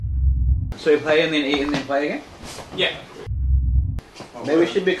So we play and then eat and then play again? Yeah. Maybe we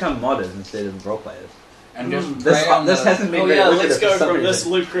should become modders instead of role players. And just This hasn't been very lucrative let's go for some from this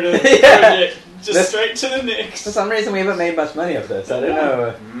reason. lucrative Yeah. project just This- straight to the next. For some reason we haven't made much money off this. I don't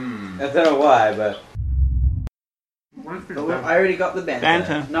know. I don't know why, but I already got the banter.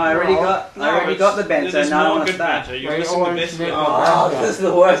 Banter. No, I already got the banter. There's Now I more want to good start. banter. You're missing the best bit. Oh, this is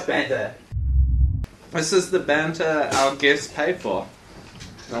the worst banter. This is the banter our guests pay for.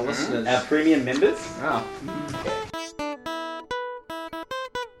 Our listeners. Our premium members. Oh.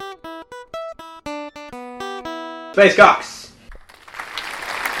 Space Cox.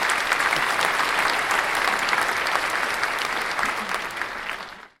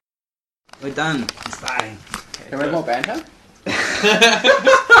 We're done. It's fine. Can we have more banter?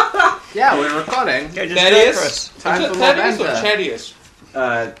 Yeah, we're recording. Thaddeus? Time for more Thaddeus or banter. Chadius?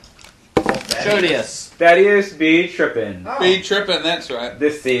 Jodius. Thaddeus B. Trippin. Be tripping, that's right.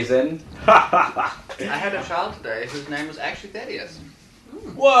 This season. I had a child today whose name was actually Thaddeus.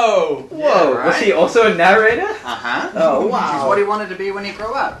 Whoa! Whoa, Yeah, was right? he also a narrator? Uh-huh. Oh, He's wow. what he wanted to be when he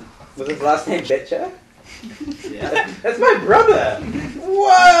grew up. Was his last name Bitcher? Yeah. That's my brother!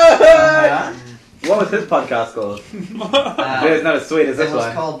 What? Uh-huh. What was his podcast called? It's not as sweet as It this was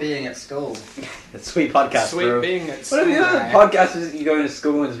one. called Being at School. It's a sweet podcast, Sweet bro. being at What school. are the other time. podcasts you go into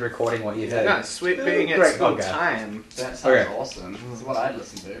school and just recording what you say? No, sweet being at Great school podcast. time. That sounds Okay. awesome. This is what I'd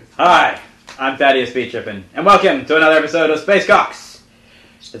listen to. Hi, I'm Thaddeus B. Trippin, and welcome to another episode of Space Cox.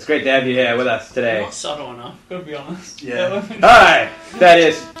 It's great to have you here with us today. Not subtle enough, gotta be honest. Yeah. Hi,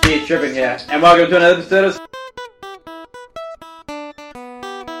 Thaddeus B. Trippin here, and welcome to another episode of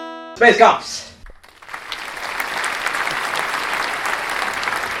Space Cops.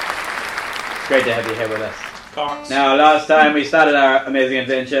 It's great to have you here with us. Cox. Now, last time we started our amazing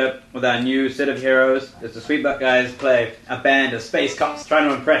adventure with our new set of heroes. As the Sweetbuck guys play a band of space cops trying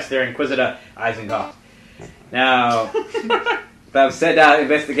to impress their Inquisitor, Eisenkopf. Now, they've set out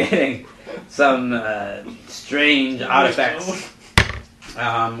investigating some strange artifacts,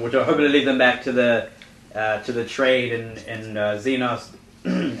 which are hoping to lead them back to the trade in Xenos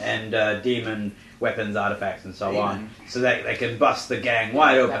and demon weapons, artifacts, and so on, so that they can bust the gang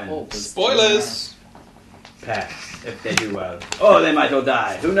wide open. Spoilers! Pass, if they do well. Or they might all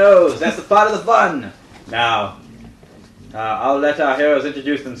die. Who knows? That's the part of the fun. Now, I'll let our heroes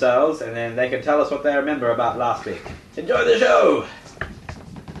introduce themselves, and then they can tell us what they remember about last week. Enjoy the show!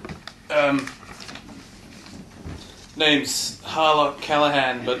 Name's Harlock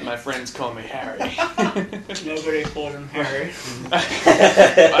Callahan, but my friends call me Harry. Nobody called him Harry.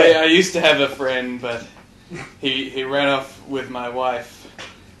 I used to have a friend, but he ran off with my wife,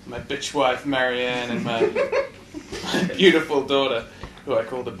 my bitch wife Marianne, and my beautiful daughter, who I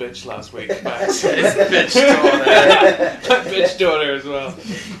called a bitch last week. But Bitch daughter. my bitch daughter as well.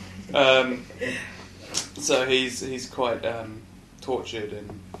 So he's quite tortured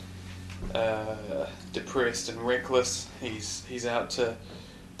and depressed and reckless. He's out to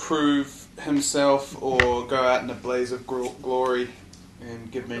prove himself or go out in a blaze of glory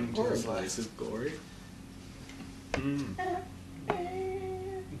and give meaning to his life. of glory.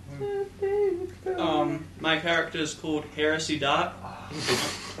 My character is called Heresy Dark.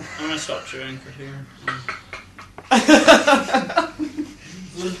 I'm gonna stop chewing for here.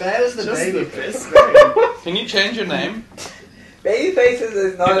 It's as bad as the Just baby the face. best. Can you change your name? Babyfaces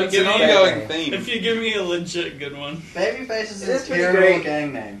is not It's a an bad ongoing thing. theme. If you give me a legit good one. Babyface is It a is pretty terrible great.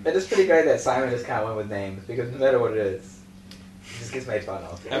 gang name. It is pretty great that Simon just can't win with names, because no matter what it is, he just gets made fun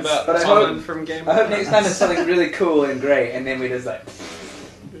of. How about But I Tommen hope, from Game I hope of next Thrones. time it's something really cool and great, and then we just like,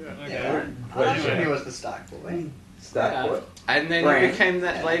 Yeah. I thought he was the Stark boy. start Yeah. what? And then Brand. you became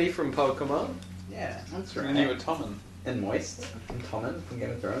that lady from Pokemon. Yeah, that's And you were right. Tommen. And Moist from Tommen from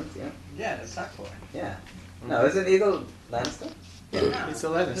Game of Thrones, yeah. Yeah, the Stark boy. Yeah. No, isn't he the Lannister? He's a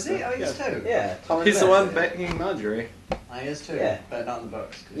Lannister. Is he? Oh, he's two. Yeah, Tommen's He's the one Lannister. backing Marjorie. Oh, he is two. Yeah. But not in the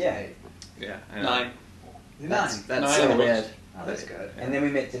books. 'cause Yeah. he's eight. Yeah, I know. 9. He's That's, nine. that's Nine so in the weird. books. Oh, that's good. And then we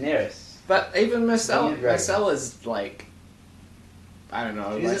met Daenerys. But even Marcel, New dragon. Marcel is like, I don't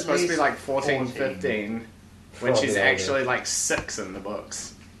know, She's like at supposed to be least like 14, 14. 15, when Probably she's older. actually like 6 in the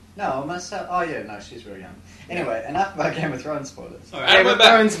books. No, myself. Oh, yeah, no, she's real young. Anyway, enough about Game of Thrones spoilers. And Game we're of back.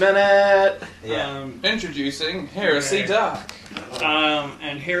 Thrones minute! Yeah. Introducing Heresy Okay. Dark.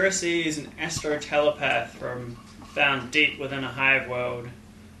 And Heresy is an astro-telepath found deep within a hive world.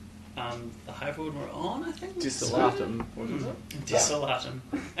 The hive world we're on, I think? Distillatum, wasn't it? Distillatum.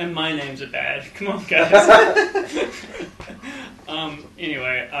 And my names are bad. Come on, guys.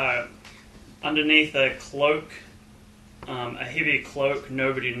 Anyway, underneath a cloak, a heavy cloak,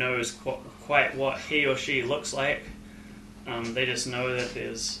 nobody knows quite what he or she looks like. They just know that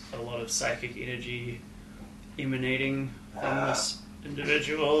there's a lot of psychic energy emanating from this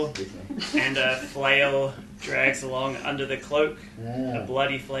individual, and a flail drags along under the cloak, a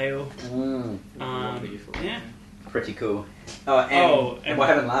bloody flail. Yeah. Pretty cool. And what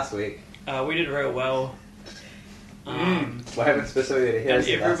happened last week? We did real well. What happened specifically to And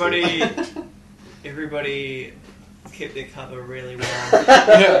Heresy last week? everybody kept their cover really well.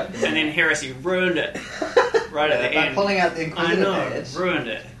 And then Heresy ruined it right at the By end. pulling out the I Inquisitor know, badge. ruined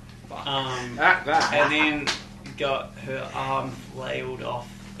it. And then got her arm flailed off,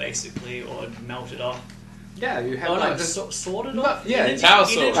 basically, or melted off. Yeah, you had Oh like no, this. sorted off? Yeah, Energy- power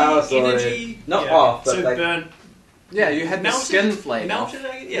sword. energy- Power sword. energy- Not yeah. off, but so like- burnt. Yeah, you had the Melted? skin flayed off.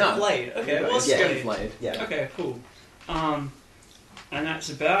 Melted? Yeah, No. flayed. Okay, it was Yeah. Skin flayed. flayed. Yeah. Okay, cool. And that's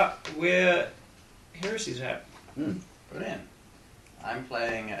about where Heresy's at. Brilliant. I'm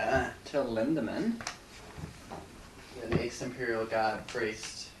playing Till Lindemann, the ex-Imperial Guard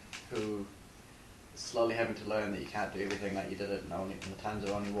priest who is slowly having to learn that you can't do everything like you did it in the times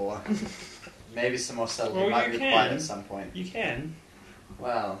of Only War. Maybe some more subtlety Well, might you be required can. at some point. You can.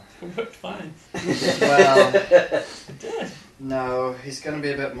 Well, It worked fine. well, It did. no, he's going to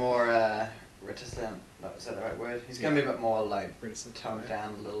be a bit more reticent. No, is that the right word? He's going to be a bit more like toned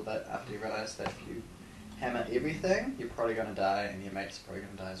down a little bit after you realise that if you hammer everything, you're probably going to die, and your mate's probably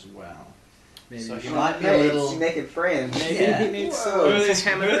going to die as well. Maybe So you he should- might be a little. Making friends. Maybe Yeah. he needs Whoa. Who are these-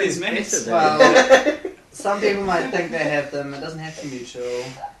 hammer who are these things mates? better Well, some people might think they have them. It doesn't have to be mutual.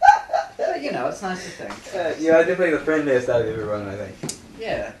 But, you know, it's nice to think. You are definitely the friendliest out of everyone, I think.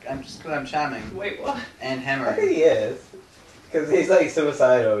 Yeah, I'm just because I'm charming Wait, what? and I think hammering. he is. Because he's like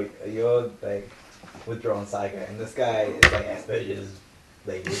suicidal, you're like withdrawn psycho, and this guy is like Asperger's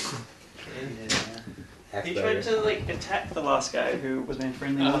lady. Yeah. He tried to attack the last guy who was being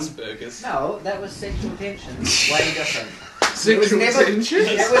friendly with him. Asperger's. No, that was sexual tension. Way different. Sexual never- tension?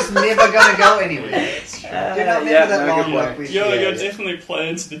 It was never going to go anywhere. It's true. Do not remember yeah, that no, long good look point. we You're shared. definitely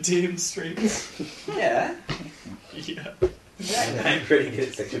playing to the DM streams. Yeah, Yeah. exactly. I'm pretty good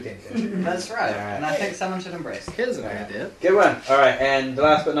at sexual tension. That's right. Alright. And I think someone should embrace it. Here's an idea. Good one. Alright, and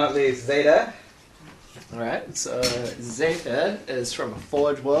last but not least, Zeta. Alright, so Zeta is from a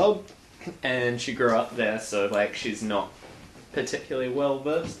Forge world, and she grew up there, so she's not particularly well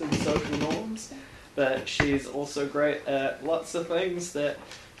versed in social norms, but she's also great at lots of things that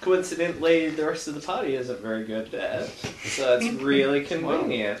coincidentally the rest of the party isn't very good at. So it's really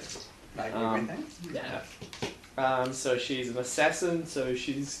convenient. Like Um, everything. Yeah. So she's an assassin, so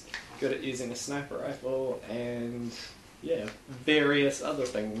she's good at using a sniper rifle and various other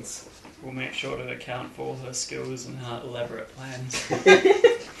things. We'll make sure to account for all her skills and her elaborate plans.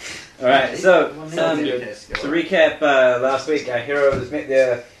 Alright, so We'll need sounds to good. do this, to recap, last week our hero has met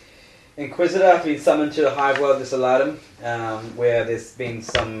the Inquisitor after being summoned to the Hive World Desolatum, where there's been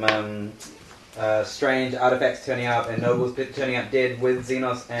some strange artifacts turning up and nobles turning up dead with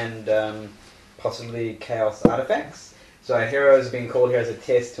Xenos and possibly Chaos artifacts. So our hero has been called here as a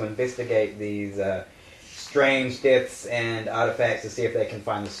test to investigate these strange deaths and artifacts to see if they can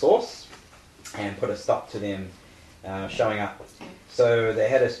find the source and put a stop to them showing up. So they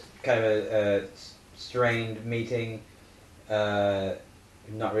had a kind of a strained meeting,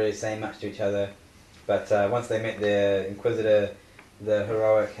 not really saying much to each other, but once they met the Inquisitor, the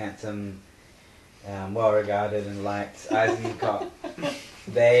heroic, handsome, well-regarded and liked Eisenkopf,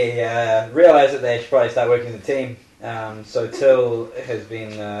 they realized that they should probably start working as a team. So Till has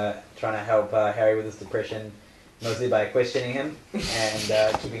been trying to help Harry with his depression, mostly by questioning him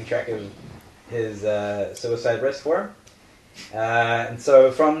and keeping track of his suicide risk for him. And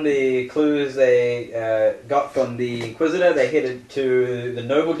so from the clues they got from the Inquisitor, they headed to the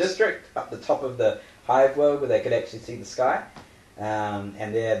Noble District, up the top of the Hive World, where they could actually see the sky. And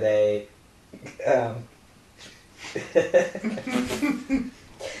there they...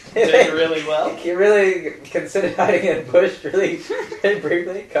 Doing really well. You really considered hiding in a bush really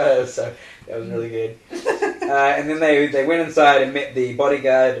briefly? So that was really good. And then they went inside and met the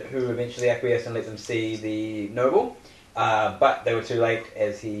bodyguard, who eventually acquiesced and let them see the noble. But they were too late,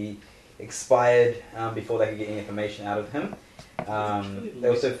 as he expired before they could get any information out of him. They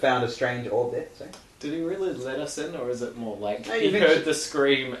also found a strange orb there. Sorry. Did he really let us in, or is it more like No, he eventually- heard the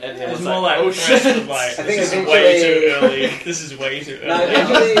scream and then It's was more like, like, oh shit? like I think this is eventually- way too early. This is way too No,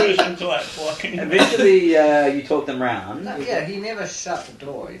 early. eventually- Like, blocking. Eventually, you talked them round. No, yeah, he never shut the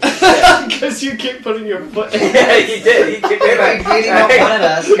door. Because you keep putting your foot in. Yeah, he did. He kept If he really not wanted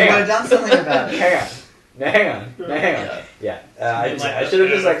us, he would have done something about it. Hang on. Yeah. I should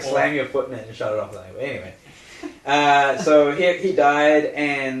have just slammed your foot in it and shut it off. Anyway. So he died,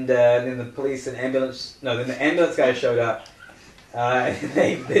 and then the police and ambulance. No, then the ambulance guy showed up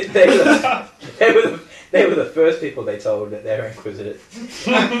They were the first people they told that they were Inquisitors.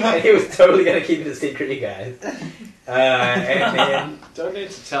 And he was totally going to keep it a secret, you guys. And then... Don't need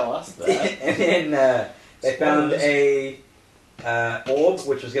to tell us that. And then they found a orb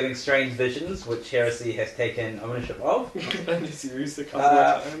which was giving strange visions, which Heresy has taken ownership of. And just used a couple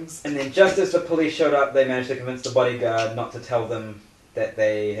of times. And then just as the police showed up, they managed to convince the bodyguard not to tell them that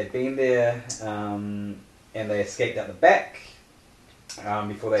they had been there, and they escaped out the back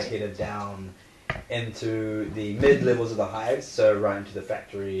before they headed down into the mid-levels of the hives, so right into the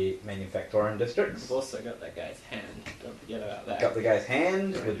factory manufacturing districts. We've also got that guy's hand. Don't forget about that. Got the guy's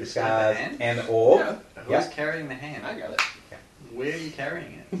hand with the Just scars got the hand? and the orb. Yeah, Who's carrying the hand? I got it. Where are you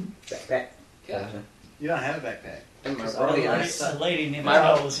carrying it? Backpack. Yeah. You don't have a backpack. In my Because brother's. only I It's a lady never My-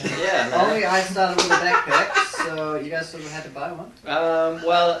 tells. Yeah, man. Only I started with a backpack, so you guys sort of had to buy one.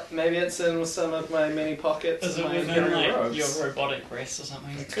 Well, maybe it's in some of my mini pockets. Is it of my within like robes. your robotic breast or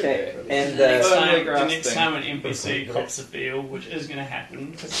something? Okay, and The next, Firmly time, grasping. an NPC cops a feel, which is going to happen,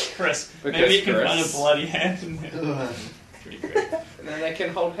 because Chris, Because maybe you can Chris- find a bloody hand in there. Pretty great. And then they can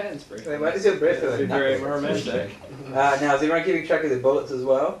hold hands briefly. Wait, what is your breath That'd be very knuckles? romantic. Now, is everyone keeping track of the bullets as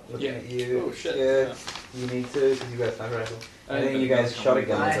well? Looking Yeah. at you. Oh shit. Yeah, you need to, because you've got a sniper rifle. I And then think you guys shot a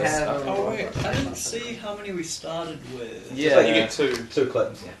gun. I with have stuff. a- Oh wait, I didn't see how many we started with. Yeah. like You get 2. 2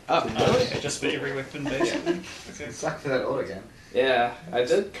 clips, yeah. Oh, okay, just for every weapon, basically. Okay. Suck for that auto gun. Yeah, I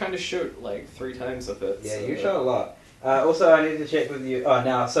did kind of shoot like 3 times with it. Yeah, so- you shot a lot. Also, I need to check with you. Oh,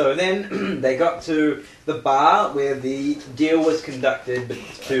 now, so then they got to the bar where the deal was conducted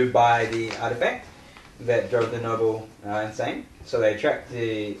to buy the artifact that drove the noble insane. So they tracked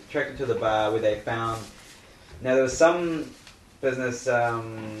it to the bar where they found. Now there was some business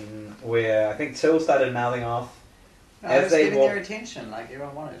where I think Till started mouthing off. I As was they getting walk- their attention like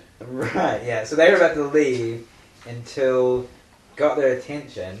everyone wanted. Right, yeah. So they were about to leave until got their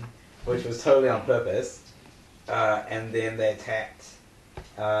attention, which was totally on purpose. And then they attacked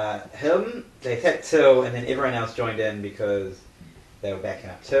him. They attacked Till, and then everyone else joined in because they were backing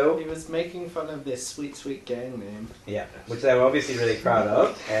up Till. He was making fun of their sweet, sweet gang name. Yeah, which they were obviously really proud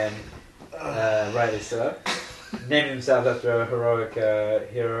of, and rightly so. Named themselves after a heroic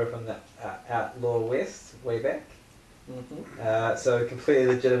hero from the Outlaw West way back. Mm-hmm. So a completely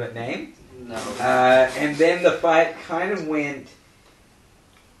legitimate name. No. And then the fight kind of went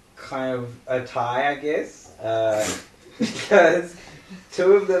kind of a tie, I guess, because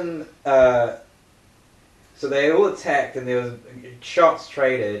 2 of them. So they all attacked, and there was shots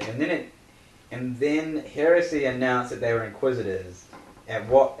traded, and then Heresy announced that they were Inquisitors. At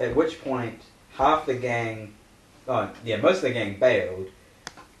which point half the gang, most of the gang bailed.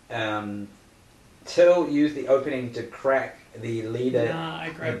 Till used the opening to crack the leader. Nah, I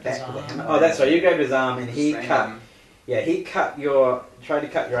in the grabbed his back with a arm. hammer. Oh, that's right. You grabbed his arm, and he Strained cut. him. Yeah, he tried to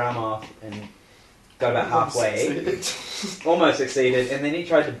cut your arm off, and got about halfway. Almost succeeded, and then he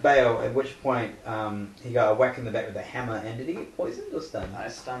tried to bail. At which point, he got a whack in the back with a hammer. And did he get poisoned or stunned? I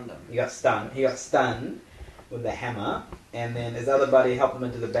stunned him. He got stunned. He got stunned with the hammer, and then his other buddy helped him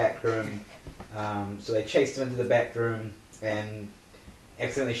into the back room. So they chased him into the back room and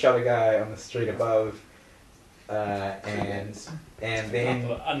accidentally shot a guy on the street above. And then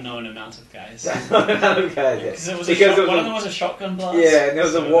An unknown amount of guys. another guy, yeah. Because it was Because a it was one a- of them was a shotgun blast. Yeah, and there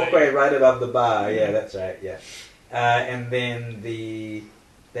was so a walkway they- right above the bar. Yeah, that's right. Yeah, and then they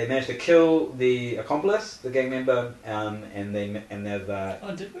managed to kill the accomplice, the gang member, and they've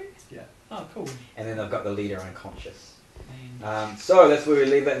Oh, did we? Yeah. Oh, cool. and then they've got the leader unconscious. I mean, So that's where we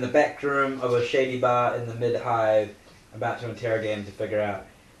leave it, in the back room of a shady bar in the mid-hive, about to interrogate him to figure out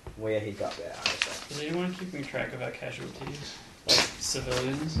where he got that artifact. is anyone keeping track of our casualties? Like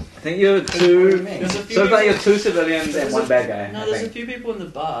civilians? I think you're What do you two. mean? There's a few So far, people- you're 2 civilians and There's 1 a- bad guy. No, I there's a think. few people in the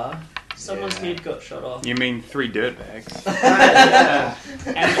bar. Someone's Yeah. head got shot off. You mean 3 dirtbags? And,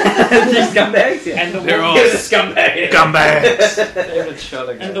 These scumbags. Yeah. and the They're walk- all You're the scumbag. Scumbags! David shot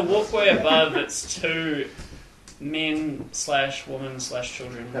a guy. and the walkway above, it's 2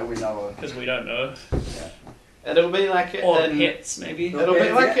 men/women/children. That we know of. Because we don't know. And it'll be like Or an- pets, maybe. It'll be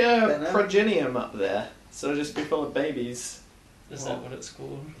Yeah, like yeah, a don't know. progenium up there. So it'll just be full of babies. Is that what it's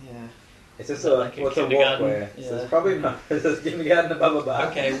called? Yeah. It's just Is it like a what's a kindergarten? walkway? So Yeah. it's probably not. It's a kindergarten above a bar.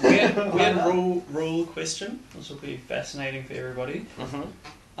 Okay, weird rule question. This will be fascinating for everybody.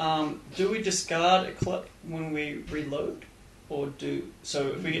 Mm-hmm. Do we discard a clip when we reload? Or so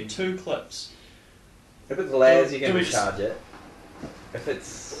if we get 2 clips, If it's layers, Do- you can do we just- recharge it. If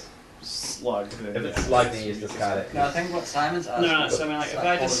it's Slugged. slugged, then you just discard it. No, I think what Simon's asking. no, so I mean, like, is if I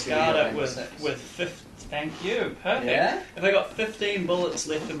Call of Duty discard it Rainbow Six. with 50, thank you, perfect. Yeah? If I got 15 bullets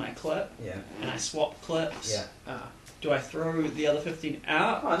left in my clip Yeah, and I swap clips, yeah. Ah. do I throw the other 15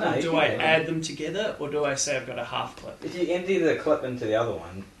 out? Oh, no, or you do can I do it. add them together? Or do I say I've got a half clip? If you empty the clip into the other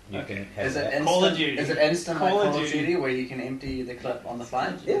one, you Okay. can have Is it that. Call of instant? Duty. Is it instant like Call of Call of Duty. Duty where you can empty the clip on the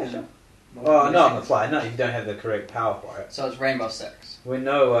fly? Yeah, sure. Oh, not on the fly. No, you don't have the correct power for it. So it's Rainbow Six, We're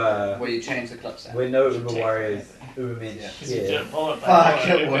no, where you change the clips out. we're no Uber Take Warriors, it. Ubermensch Yeah. Because you here. did pull it Fuck, back.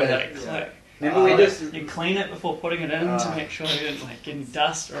 it It would would. like click. Remember we just... You clean it before putting it in to Ah. make sure you didn't like get any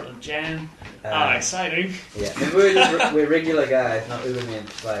dust or a jam. Uh, Exciting. yeah, remember we're regular guys, not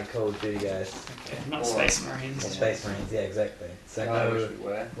Ubermensch, like Call of Duty guys. Okay, not Or- Space Marines. Or Space Marines, yeah, exactly. So I wish no we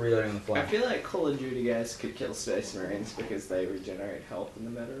were. reloading on the fly. I feel like Call of Duty guys could kill Space Marines because they regenerate health in a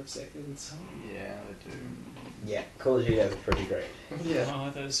matter of seconds. Yeah, they do. Yeah, Call of Duty guys are pretty great.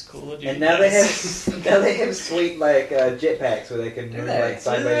 Oh, those Call of Duty And now they guys. have sweet like jetpacks where they can Do move they? like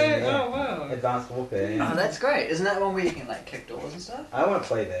sideways in the air. Oh, wow. Advanced warfare. Yeah. Oh, that's great. Isn't that one where you can like kick doors and stuff? I want to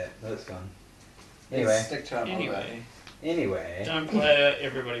play that. That's fun. Let's Anyway, stick to our motto. anyway, Don't play it,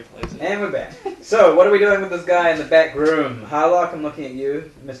 everybody plays it. and we're back. So, what are we doing with this guy in the back room? Harlock, I'm looking at you,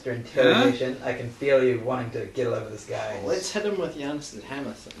 Mr. Interrogation. I can feel you wanting to get all over this guy. Let's hit him with Giannis and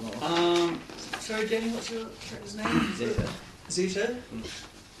Hammer some more. Sorry, Danny, what's your character's name? Zeta. Zeta?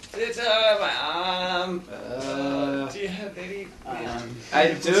 Zeta, my arm. Uh, Do you have any? I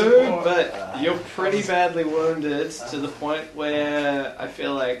medical do, support? but you're pretty badly wounded to the point where I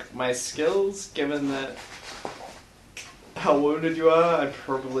feel like my skills, given that how wounded you are, I'd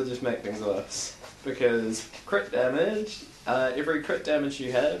probably just make things worse. Because crit damage, every crit damage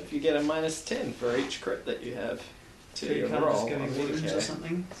you have, you get a -10 for each crit that you have So to you your can't roll. just give me on wounds DK. or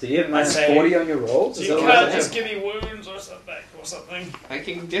something? So you have I minus say- 40 on your rolls? So Is you that what can't you're just saying? give me wounds or something. I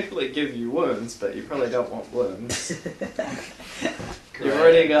can definitely give you wounds, but you probably don't want wounds. You've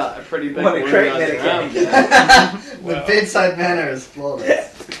already got a pretty big What a wound great on your medicator. arm there. The Well- bedside manner is flawless.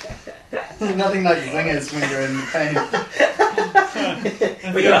 Nothing like zingers when you're in pain.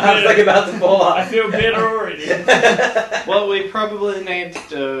 We got half like about to fall I off. feel better already. What we probably need to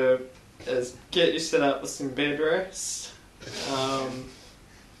do is get you set up with some bed rest.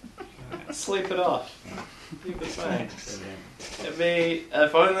 Sleep it off. You'll be fine. It'd be,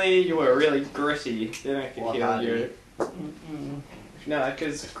 if only you were really gritty, then I could Or heal hardy. you. Mm-mm. No,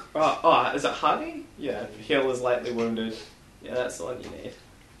 because is it Hardy? Yeah, heal is lightly wounded. Yeah, that's the one you need.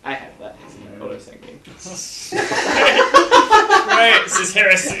 I have that. That's what I was thinking. Great, this is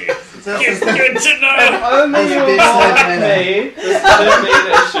heresy. This Good, is the good to know. Only That's you a big want side me. This shouldn't be an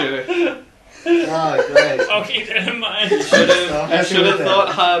issue. Oh, great. I'll keep that in mind. Should So have happy with that. thought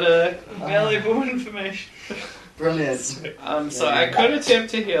harder. Valuable information. Brilliant. So I could attempt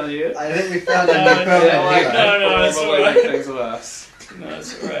to heal you. I think we found a No, new permanent no, hero. no, it's Probably alright. make things worse. No,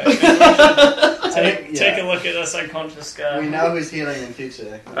 it's alright. think, yeah. Take a look at this unconscious guy. We know who's healing in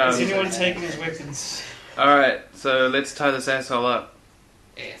future. Is anyone taking his weapons? Alright, so let's tie this asshole up.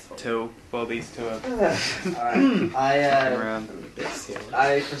 While these two are Alright. around.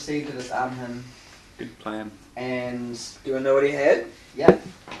 I proceed to disarm him Good plan. and Do you want to know what he had? yeah.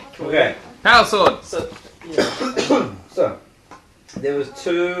 Okay. Power sword! So, yeah. So, there was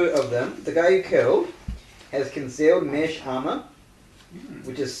two of them. The guy you killed has concealed mesh armor,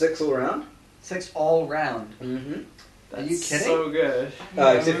 which is 6 all round. 6 all round. Mm-hmm. Are you That's kidding? so good.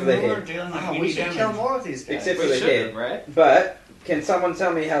 Except for the We're head. dealing with Oh, we mini should damage. kill more of these guys. Except for We the should, head. right? But, can someone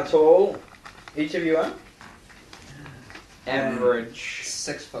tell me how tall each of you are? Average.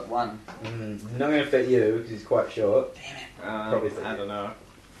 6'1". Not going to fit you, because he's quite short. Probably fit I you. don't know.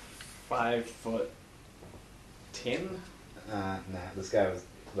 5'10". Nah, this guy was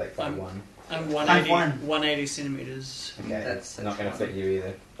like 5'1". I'm 180, 5'1". 180 centimeters. Okay, That's not going to 6'1". fit you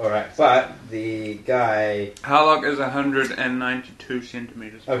either. Alright, but the guy... Harlock is 192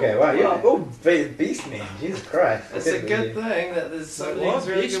 centimeters. Okay, wow, you're beast man, Jesus Christ. It's a good thing that there's something What?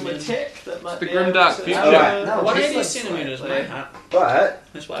 really Beast good with man. tech that might The be grim able dark to- future. Alright. No, 180 just centimeters, slightly. my hat. But,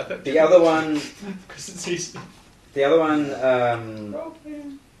 That's why I picked the other one... because it's easy. The other one,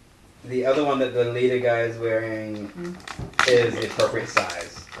 the other one that the leader guy is wearing is the appropriate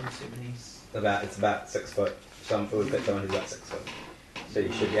size. It's about 6 foot. Some would fit someone who's about 6 foot. So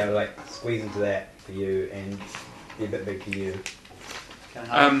you should be able to like squeeze into that for you and be a bit big for you. Can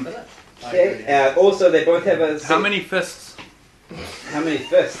I Um, fit it? Okay. Also, they both have a. How many fists? How many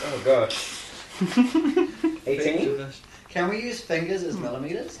fists? Oh gosh. 18. Can we use fingers as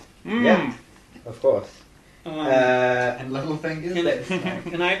millimeters? Yeah. Of course. And little fingers?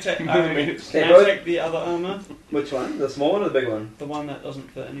 Can I take? Millimeters. They Can I both- take the other armor? Which one? The small one or the big one? The one that doesn't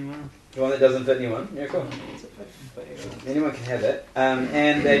fit anyone. The one that doesn't fit anyone? Yeah, cool. Anyone can have it.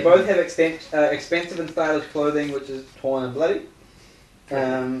 And they both have expensive and stylish clothing, which is torn and bloody.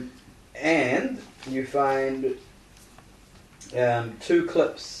 And you find 2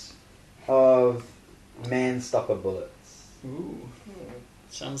 clips of man-stopper bullets. Ooh.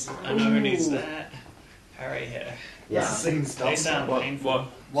 Sounds. I know who needs that. Harry hair. Yeah. They sound What- painful.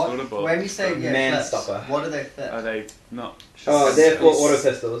 What? Sort of bullet. When you say Man clips, stopper. what do they fit? Are they not? Oh, they're for auto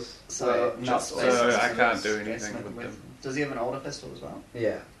pistols. So Wait, not just- space so I pistols, can't do space anything metal with them. Does he have an auto pistol as well?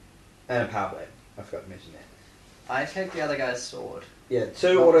 Yeah. And a power blade. I forgot to mention that. I take the other guy's sword. Yeah,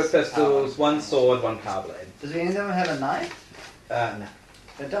 2 What auto was the pistols, power? 1 sword, 1 power blade. Does any of them have a knife? No.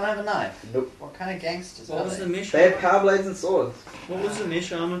 They don't have a knife. Nope. What kind of gangsters What are was they? the mesh? They have power blades and swords. What was the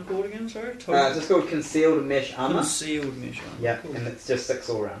mesh armor called again? Sorry. It's just called concealed mesh armor. Concealed mesh armor. Yeah, Cool. and it's just 6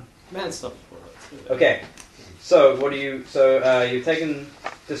 all round. Man, stop for it. Okay, so what do you? So you've taken,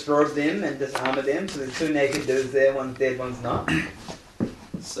 disrobe them and disarmored them. So there's 2 naked dudes there. One's dead, one's not.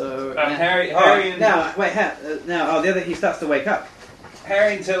 So Harry Oh, and now wait, now the other he starts to wake up.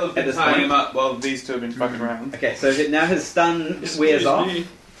 Harry and Till have At been this tying point. him up while these 2 have been fucking around. Okay, so now his stun Excuse wears off, me.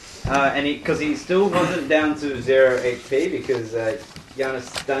 and because he still wasn't down to 0 HP because Giannis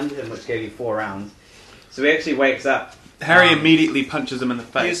stunned him, which gave you 4 rounds. So he actually wakes up. Harry immediately punches him in the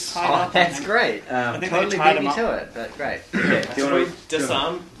He's face. tied Oh, up. that's great. I think Totally they tied beat him me up. to it, but great. Okay, do you want to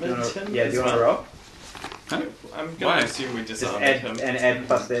disarm him. Yeah, do you want to roll? Huh? I'm Why? gonna assume we Just disarmed add him. and add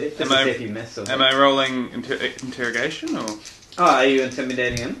plus 30. Just Am to I- see if you miss. Or Am I rolling interrogation or? Oh, are you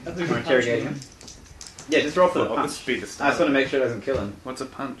intimidating him I think or we interrogating him? punched Yeah, just roll for the Well, punch. this speed I just want to make sure it doesn't kill him. What's a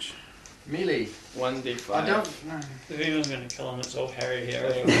punch? Melee. 1d5. I don't know. If anyone's going to kill him, it's all Harry here.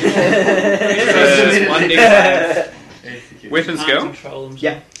 It's 1d5. Weapon Can't skill? control himself.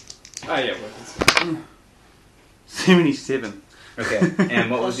 Yeah. Oh yeah, weapons. 77. Okay,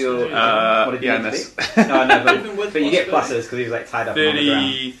 and what was your? Uh, what did yeah, you I missed. No, no, Even with but you get plus pluses because he was like tied up on the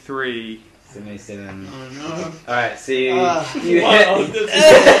ground. 33. 77. Oh no. All right, see, you Wow, hit.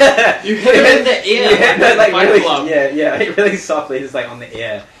 this You hit him in the ear. You hit that, like Fight really, club. yeah, really softly, just like on the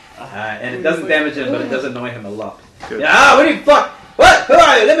ear, and it doesn't damage him, but it does annoy him a lot. Good. Yeah, what do you fuck? What? Who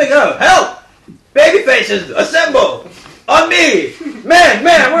are you? Let me go! Help! Baby faces, assemble! On me! Man,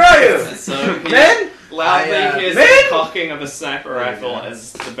 where are you? So he Man? loudly I, hears man? the cocking of a sniper rifle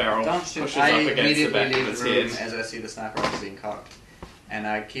as the barrel Don't shoot. pushes I up against the immediately back of leave his the room head. as I see the sniper rifle being cocked. And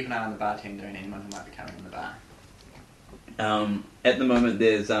I keep an eye on the bartender and anyone who might be coming in the bar. At the moment,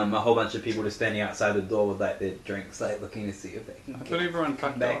 there's a whole bunch of people just standing outside the door with like their drinks, like looking to see if they I can thought everyone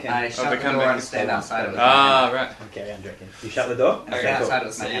come fucked back off. in. I they shut the come door back and stand outside of it. Ah, right. Okay, I'm drinking. You shut the door? I Okay, stand cool. outside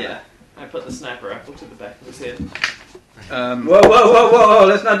with So my hammer. yeah, I put the sniper rifle to the back of his head. Whoa,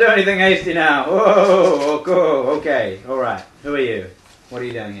 let's not do anything hasty now. Whoa, go, okay, alright. Who are you? What are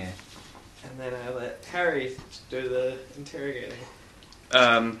you doing here? And then I let Harry do the interrogating.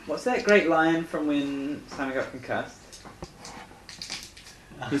 What's that great line from when Simon got concussed?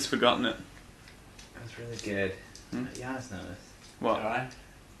 He's forgotten it. It was really good. Hmm? Giannis noticed. What? Alright.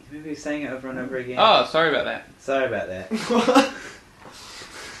 Maybe he's saying it over and over again. Oh, sorry about that. Sorry about that.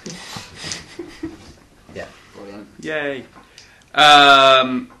 Brilliant. Yay.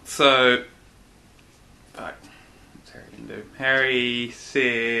 So, fuck. What's Harry gonna do? Harry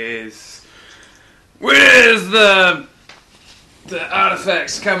says, "Where's the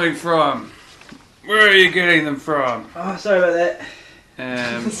artifacts coming from? Where are you getting them from? Oh, sorry about that.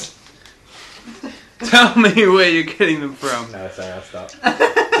 Tell me where you're getting them from." No, sorry, I'll stop.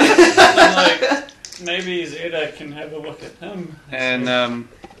 like, maybe Zeta can have a look at him. And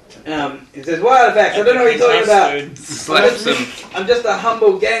He says, what artifacts? I don't know what you're talking about. Dude. slaps him. I'm just a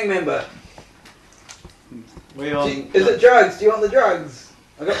humble gang member. We all. Is it drugs? Do you want the drugs?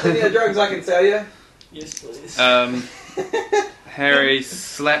 I've got plenty of drugs I can sell you. Yes, please. Harry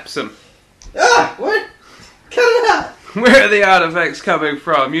slaps him. Ah, what? Cut it out. Where are the artifacts coming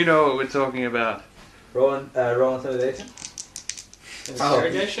from? You know what we're talking about. Roll intimidation.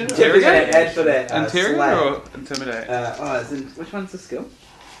 Interrogation? Yeah, we're gonna add for that. Interior slag. or intimidate? Which one's the skill?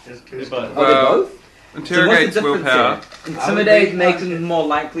 There's two But- Are they Well, both? Interrogate's So what's the willpower. difference here? Intimidate read makes how- them more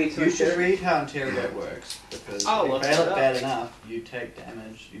likely to You should interrogate. read how interrogate works, because I'll if you look fail it it up. bad enough, you take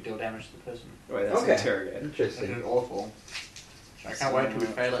damage, you deal damage to the person. Wait, that's Okay. interrogate. Which Interesting. is awful. I can't wait till we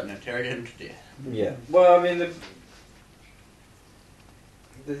fail it and interrogate him to death. Yeah. Well, I mean,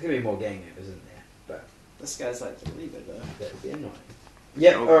 there's gonna be more gang members, isn't there? This guy's like the leader though. That would be annoying.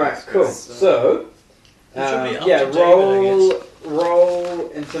 Yep. Oh, All right. that's Cool. good. So, It should be up yeah. to David, Roll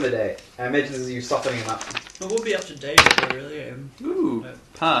intimidate. I imagine this is you softening him up. Well, we'll be up to date though, really. Ooh,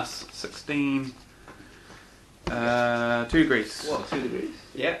 pass. 16. 2 degrees. What, 2 degrees?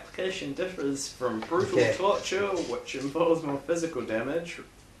 The application differs from brutal Okay. torture, which involves more physical damage,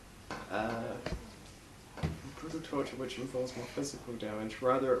 brutal torture which involves more physical damage.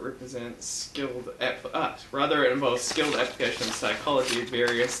 Rather, it represents rather it involves skilled application of psychology,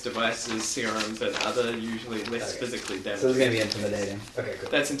 various devices, serums, and other usually less physically damaging. So it's going to be intimidating. Okay,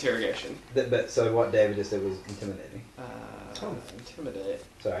 cool. That's interrogation. But so what David just said was intimidating. Intimidate.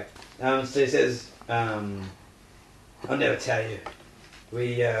 Sorry. So he says, I'll never tell you.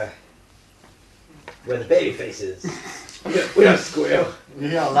 We're the baby faces. We don't squeal.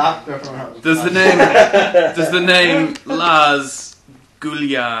 Yeah, laughter from her. Does the name Lars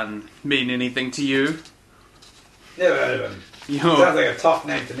Gullian mean anything to you? Never heard of him. Sounds like a tough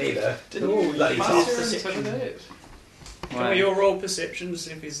name to me, though. Didn't Bloody you tough. pass your intimidate? Can we all roll perception to see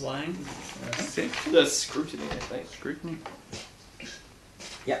if he's lying? The scrutiny, I think. Scrutiny.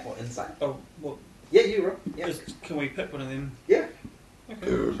 Yeah, what insight? Oh, well, Yeah, you roll. Yeah. can we pick one of them? Yeah. Okay.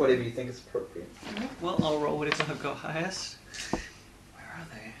 Whatever you think is appropriate. Well, I'll roll whatever I've got highest. Where are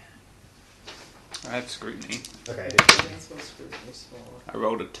they? I have scrutiny. Okay. That's what scrutiny's for. I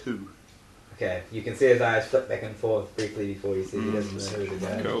rolled a 2. Okay. You can see his eyes flip back and forth briefly before you see he doesn't know who the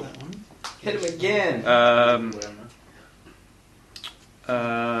guy is. Cool. That one. Hit him again!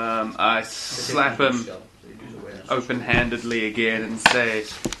 I slap him open-handedly again and say,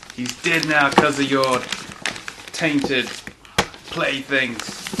 he's dead now because of your tainted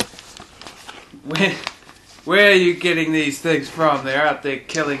playthings. Where are you getting these things from? They're out there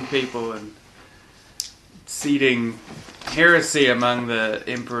killing people and seeding heresy among the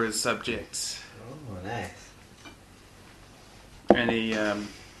Emperor's subjects. Oh, nice. And he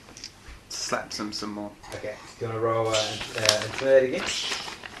slaps him some more. Okay. Do you want to roll intimidate again?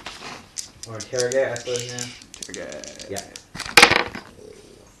 Or interrogate, I suppose now? Okay. Yeah.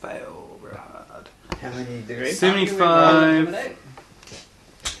 Fail real hard. How many degrees? 75. Is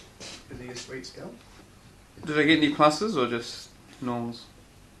he a sweet skill? Did I get any pluses or just normals?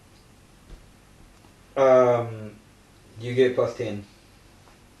 You get plus 10.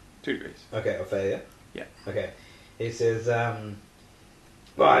 2 degrees. Okay, or failure? Yeah. Okay. He says,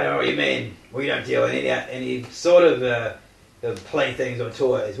 well, I know what you mean. We don't deal in any sort of playthings or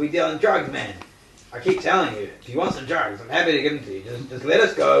toys. We deal in drugs, man. I keep telling you, if you want some drugs, I'm happy to give them to you. Just let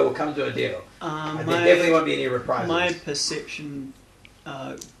us go, we'll come to a deal. There definitely won't be any reprisals. My perception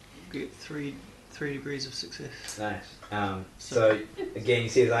get three degrees of success. Nice. So, again, you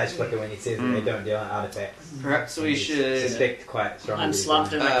see his eyes flicker when he says that they don't deal in artifacts. Perhaps we You should... suspect quite strongly. I'm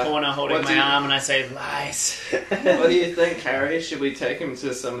slumped in the corner holding what my do you- arm and I say, lies. What do you think, Harry? Should we take him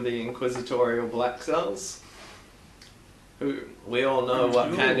to some of the inquisitorial black cells? Who we all know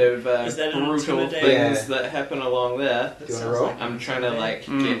what kind of Is that an brutal intimidate? things that happen along there. Do you want to roll? I'm trying to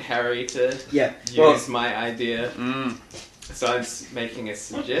get Harry to Yeah. use my idea. Mm. So I'm making a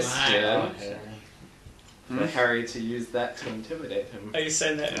suggestion for Harry to use that to intimidate him. Are you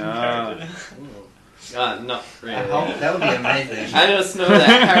saying that in Ah. character? Not really. That would be amazing. I just know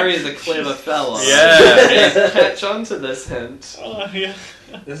that Harry's a clever fella. Yeah. Please catch on to this hint. Oh, yeah.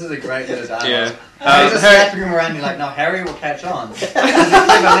 This is a great bit of dialogue. Yeah. Harry's just Harry- slapping him around. You're like, no, Harry will catch on. He's a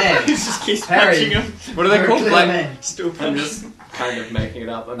clever man. He just keeps Harry. punching him. What are they You're a called? clever Like, man. Still I'm punching. just kind of making it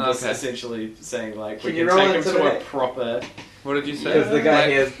up. I'm just Okay. essentially saying like Can we you can roll take him to a intimidate? proper. what did you say? Because the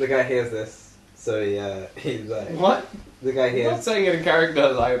guy hears this, so he's like, What? the guy I'm hears. not saying it in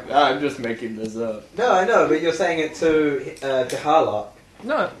character. Like I'm just making this up. No, I know, but you're saying it to Harlock.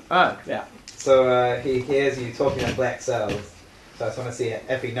 No. Yeah. So he hears you talking about black cells. So I just want to see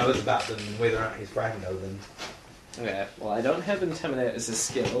if he knows about them and whether or not he's frightened of them. Okay. Well, I don't have intimidate as a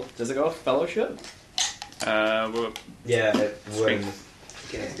skill. Does it go with fellowship? Well, Yeah, it words.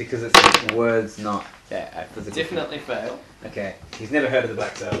 It's because it's words, not Yeah. physical. Definitely fail. Okay, he's never heard of the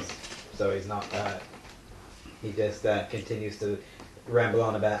black cells, so he's not. He just continues to ramble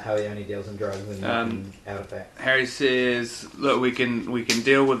on about how he only deals in drugs and not in artifacts. Harry says, "Look, we can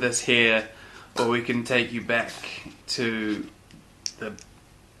deal with this here, or we can take you back to the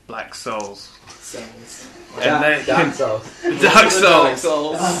Black Souls, Cells. and they Dark cells. the Dark Dark Souls,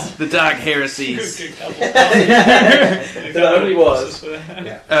 Souls. the Dark Heresies, Good couple. There only was.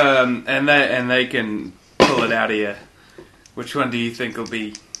 and they can pull it out of you. Which one do you think will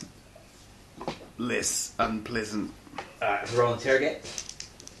be less unpleasant?" Alright, roll interrogate.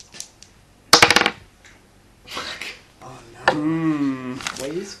 Oh no. Hmm. Why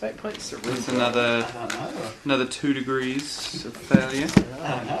use fate points to That's read? another I don't know. 2 degrees of failure.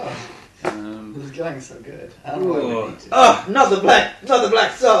 I don't know. This is going so good. I don't know what we need to. Oh, not the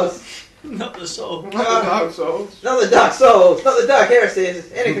black souls, Not the soul. Dark Souls. not the dark souls, not the dark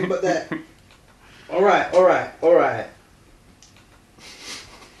heresies, anything but that. Alright.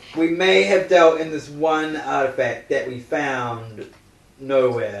 We may have dealt in this one artifact that we found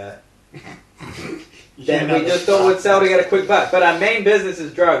nowhere. then we just thought we'd sell to get a quick buck. But our main business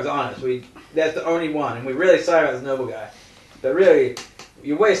is drugs, honest. That's the only one, and we're really sorry about this noble guy. But really,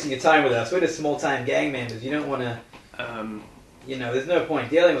 you're wasting your time with us. We're just small-time gang members. You don't want to, there's no point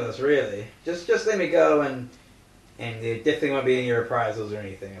dealing with us, really. Just let me go, and there definitely won't be any reprisals or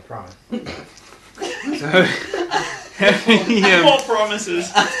anything, I promise. So, More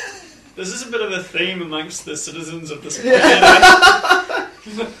promises. This is a bit of a theme amongst the citizens of this planet.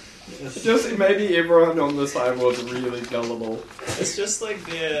 Just maybe everyone on this island's really gullible. It's just like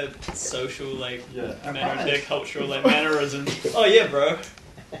their social, I their promise. cultural, mannerism. Oh yeah, bro.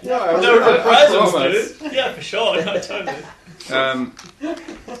 No, No reprisals, promise. dude. Yeah, for sure. No, totally.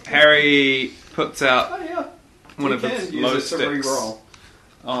 Harry puts out Oh yeah. one of You his can glow use it to sticks re-roll.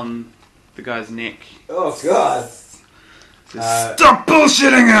 on the guy's neck. Oh, God. Stop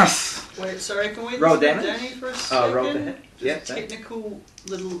bullshitting us! Wait, sorry, can we Roll listen to damage? Danny for a second? Roll damage. Just Yeah, a technical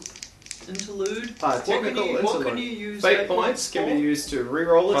little interlude. Technical What can interlude. you use? Fate points can be used to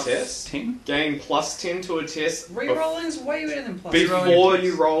re-roll a Plus test. 10? Gain plus 10 to a test Rerolling's way better than plus. before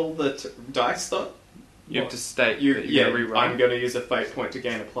you roll the dice, though. You have to state You, that yeah, you're re-roll. I'm going to use a fate point to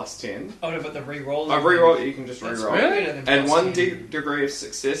gain a plus 10. Oh no, but the reroll. I re-roll, you can just That's re-roll. way better than And plus 1 10. degree of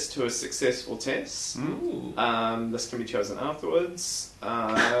success to a successful test. Ooh. This can be chosen afterwards.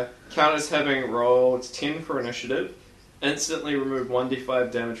 Count as having rolled 10 for initiative. Instantly remove 1d5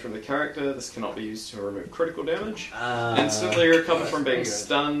 damage from the character. This cannot be used to remove critical damage. Instantly recover from being good.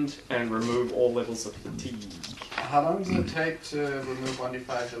 stunned and remove all levels of fatigue. How long does it take to remove 1d5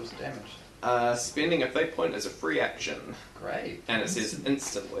 levels of damage? Spending a fate point is a free action, Great. and it says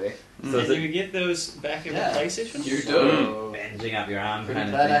instantly. So And is you it get those back in Yeah. the play session? You So, bandaging up your arm pretty kind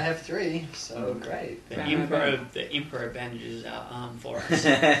of glad thing? I have 3, so great. The emperor bandages our arm for us.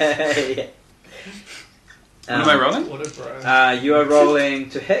 Yeah. What am I rolling? What a bro. You are rolling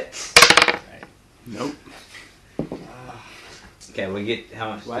to hit. Nope. Okay, we get how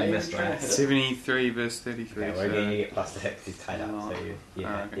much Why do are you you miss, trying to right? hit? 73 versus 33. Okay, we're so- going to get plus the hit 'cause he's tied up. So you,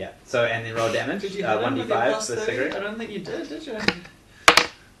 yeah, Oh, okay. yeah. So and then roll damage. Did you hit him with your 1d5 plus for the 30? I cigarette. don't think you did you?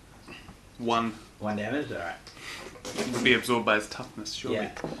 1 1 damage. All right. would be absorbed by his toughness, surely.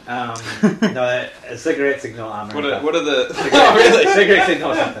 Yeah. No, cigarettes ignore armor. What and are, what are the... stuff. Oh, really? Cigarettes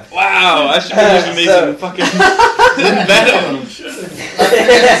ignore something. Wow, I should be using these So- in fucking... in battle.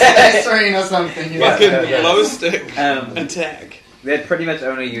 Space Marine or something. Yeah. Fucking yeah. glow stick Um, attack. They're pretty much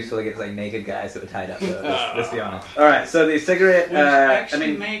only useful against like naked guys that were tied up. Though, let's be Ah. honest. All right, so the cigarette. Would I actually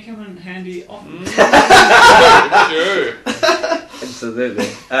mean, make him a handy office. Sure. absolutely.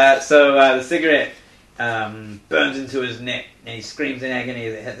 So the cigarette burns into his neck, and he screams in agony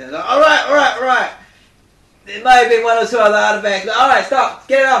as it hits him. Like, all right. There may have been 1 or 2 other artifacts. All right, stop.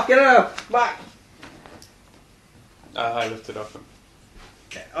 Get it off. Fuck. I lifted off him.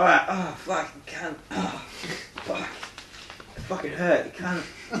 Okay. All right. Oh fuck. You can't. Oh, fuck. It fucking hurt. You can't.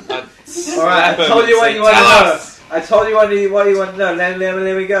 All right. I told you what you want to know. I told you what you want to know.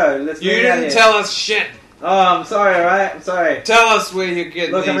 Let me go. Let's You get out of didn't here. tell us shit. Oh, I'm sorry. All right. I'm sorry. Tell us where you're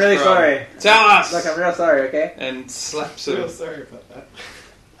getting Look, I'm these really from. sorry. Tell us. Look, I'm real sorry. Okay. And slaps Real him. sorry about that.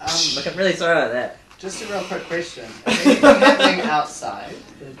 Look, I'm really sorry about that. Just a real quick question. Is anything happening outside?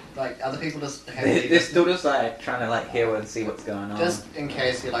 Like, other people just have They're still just like trying to like hear and see what's going on. Just in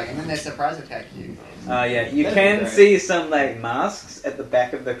case you're like, and then they surprise attack you. Yeah, you That'd be can great. see some like masks at the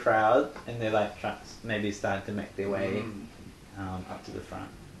back of the crowd, and they're like maybe starting to make their way up to the front.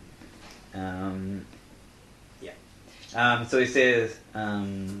 So he says,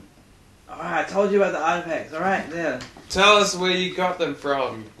 "Alright, I told you about the artifacts. All right, there. Tell us where you got them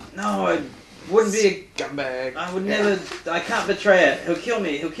from. No, it wouldn't be. Scumbag. I would never. I can't betray it. He'll kill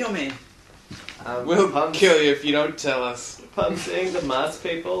me. We'll Pum's, kill you if you don't tell us. Pum's seeing the mask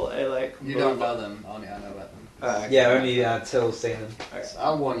people, I like. You don't know them. Only I know about them. Yeah, only Till's seen them. So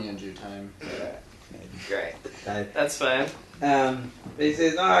I'll warn you in due time. Great. So, That's fine. he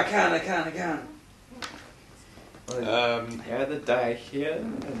says, "No, I can't. Here are the die here,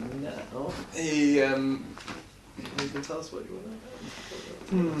 and now He you can tell us what you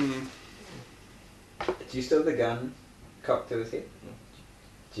want. Do you still have the gun cocked to his head?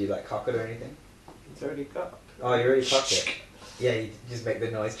 Do you like cock it or anything? It's already got. Oh, you already cocked it. Yeah, you just make the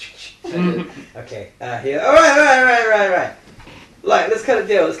noise. Okay. Here. All right. Like, let's cut a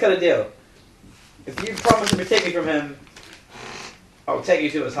deal. If you promise to protect me from him, I'll take you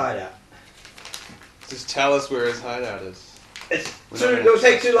to his hideout. just tell us where his hideout is. It'll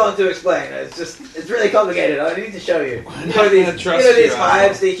take too long to explain. It's really complicated. I need to show you. You know not these, gonna trust these you,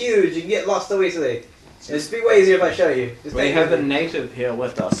 hives, they're huge. You can get lost so easily. It'd be way easier if I show you. Just We take have it. a native here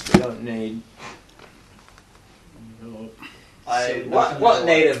with us. We don't need. I knock on the What door.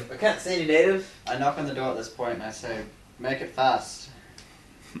 native? I can't see any native. I knock on the door at this point and I say, "Make it fast."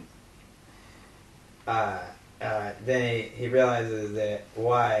 Then he realizes that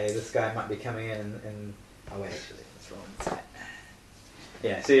why this guy might be coming in and oh wait, actually, that's wrong side.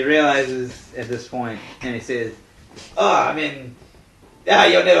 Yeah, so he realizes at this point, and he says,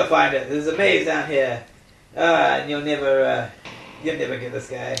 you'll never find it. There's a maze down here, and you'll never get this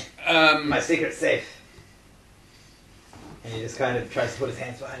guy. My secret's safe." And he just kind of tries to put his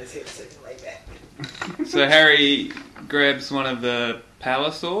hands behind his head so he can lay back. So Harry grabs one of the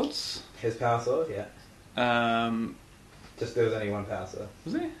power swords. His power sword, yeah. Just there was only one power sword.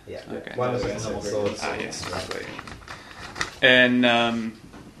 Was there? Yeah. Okay. One was just a normal sword. Ah, yes. Sweet. And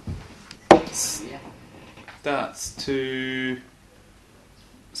starts to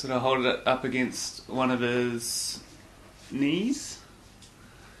sort of hold it up against one of his knees.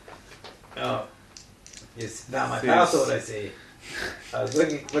 Oh. Yes, now my Yes. power sword, I see. I was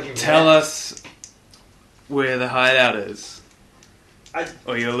looking for Tell that. us where the hideout is.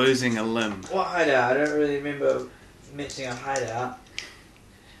 Or you're losing a limb. What hideout? I don't really remember mentioning a hideout.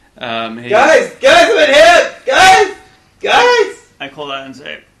 He- Guys, I'm in here! Guys! I call out and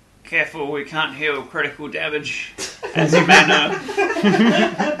say, "Careful, we can't heal critical damage." As you may know.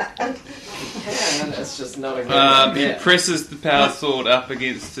 And it's just not a good he idea. presses the power sword up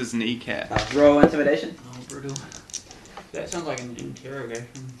against his kneecap. Roll intimidation. Oh, brutal. That sounds like an interrogation.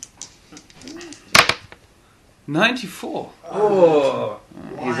 94. Oh.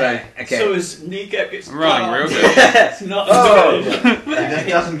 He's like, okay. So his kneecap gets Rolling cut real off. good. It's not Oh. good. He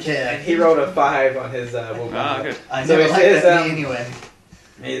doesn't care. And he rolled a 5 on his willpower. Ah, good. I So never it liked says, that knee anyway.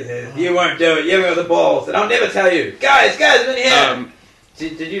 He says, "You won't do it. You haven't got the balls, and I'll never tell you." Guys, I'm in here!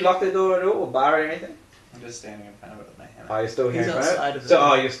 Did you lock the door at all, or bar or anything? I'm just standing in front of it with my hand. Oh, you're still here He's in front of it? outside of it.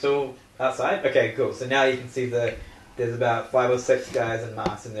 So, you're still outside? Okay, cool. So now you can see there's about 5 or 6 guys in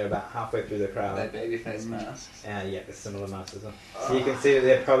masks, and they're about halfway through the crowd. That baby face masks. Yeah, there's similar masks as well. So you can see that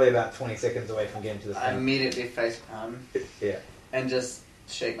they're probably about 20 seconds away from getting to the I front. immediately face palm Yeah. and just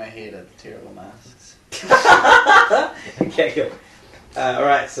shake my head at the terrible masks. Okay, cool.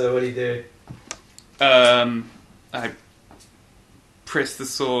 Alright, so what do you do? I press the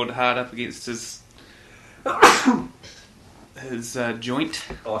sword hard up against his joint.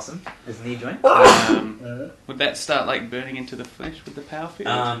 Awesome. His knee joint. Would that start like burning into the flesh with the power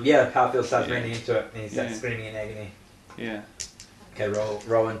field? Yeah, the power field starts Yeah. running into it, and he starts Yeah. screaming in agony. Yeah. Okay,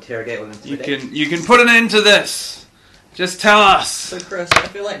 roll interrogate with intimidate. You can put an end to this. Just tell us. So Chris, I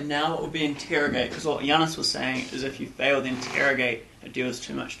feel like now it would be interrogate, because what Giannis was saying is if you fail the interrogate, it deals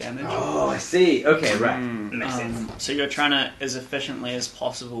too much damage. Oh, I see. Okay, right. Mm. Makes sense. So you're trying to, as efficiently as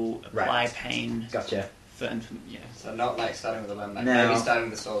possible, apply Right. pain Gotcha. for yeah. So not like starting with the limb, like No. maybe starting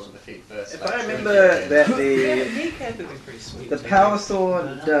with the soles of the feet first. If like I true remember interrogate. that the kneecap would be pretty sweet. the power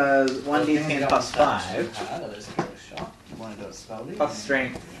sword does Well, things 1d10 don't plus start 5 too hard, or there's a good shot. You want to do it slowly? plus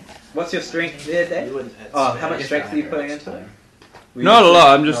strength. What's your strength there, Dave? Oh, how much strength are you putting into it? Not a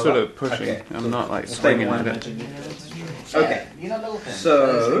lot. I'm just Not sort a lot? of pushing. Okay. I'm not like We'll take swinging one. at it. Okay. You know little things.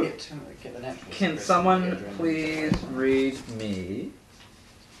 So, get the natural Can express someone and get please read me?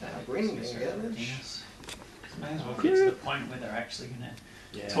 May as well get to the point where they're actually gonna.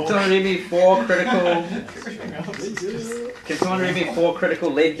 Yeah. Can someone read me 4 critical? Can someone read me 4 critical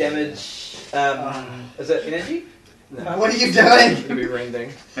lead damage? Is it energy? What are you doing? It'll be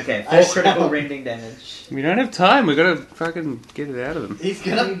rending. Okay, I 4 critical shall. rending damage. We don't have time. We gotta fucking get it out of him. He's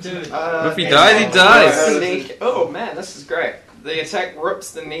gonna do it. If he dies, he dies. Oh man, this is great. The attack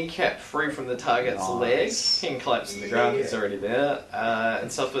rips the kneecap free from the target's Nice. leg. He can collapse to the ground, he's already there,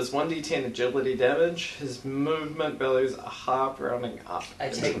 and suffers 1d10 agility damage. His movement values are half rounding up. I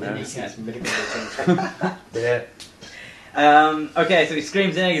take the Notice kneecap. his medical attention. Yeah. Okay, so he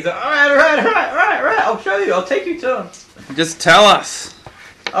screams in. He's like, "Alright, I'll show you. I'll take you to him. Just tell us.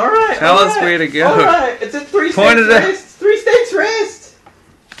 Alright, Tell us where to go. Alright, it's at 3 Point states it at- rest. 3 states rest.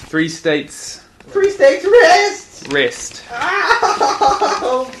 3 states 3 states rest. rest.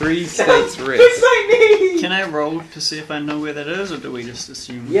 Ow! 3 states Fix rest. my knee. Can I roll to see if I know where that is, or do we just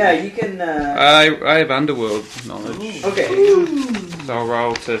assume? Yeah, you can. I have underworld knowledge. Okay. So I'll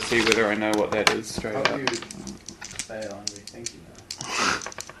roll to see whether I know what that is straight Hope up. you fail and we think you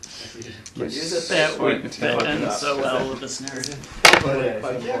know. Use it That for would point fit to in fuck it so up. well with this narrative.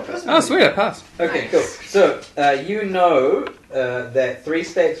 Oh, sweet, I passed. Okay, cool. So, you know that 3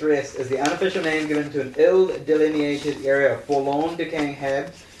 States Rest is the unofficial name given to an ill-delineated area of forlorn, decaying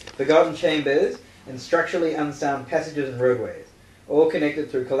habs, forgotten chambers, and structurally unsound passages and roadways, all connected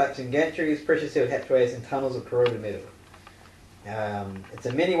through collapsing gantries, pressure sealed hatchways, and tunnels of corroded metal. It's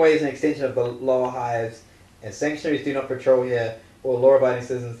in many ways an extension of the lower hives and sanctuaries do not patrol here, or law-abiding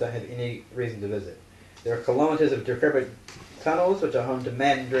citizens don't have any reason to visit. There are kilometers of decrepit tunnels which are home to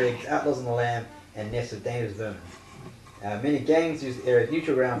man dregs, outlaws on the lam, and nests of dangerous vermin. Many gangs use the area as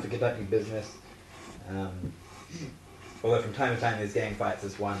neutral ground for conducting business, although from time to time there's gang fights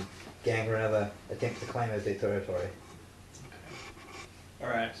as one gang or another attempts to claim as their territory.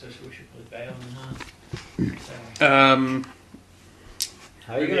 Alright, so we should put bail in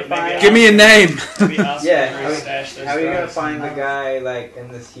How are you going to find... Give me a name. How are you going to find the guy like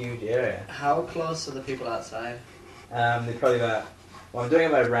in this huge area? How close are the people outside? They're probably about... Well, I'm doing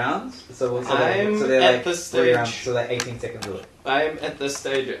it by rounds, so I'm they're at like the 3 rounds, stage. so they're 18 seconds away. I'm at this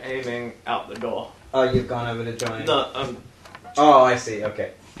stage of aiming out the door. Oh, you've gone over to join? No, Oh, I see,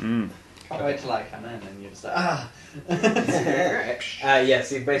 okay. Can't wait till I come in and you just like, Yeah,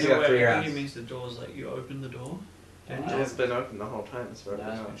 so you've basically got 3 I think he rounds. means the door's like you open the door. Don't it has been open the whole time as far as No, I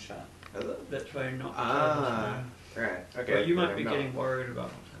it's know. been shut. Is it? That's why you're not. Ah, right. Okay. But you might then be I'm getting not. worried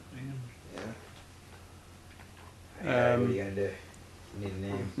about what's happening. What are you going to do? You need a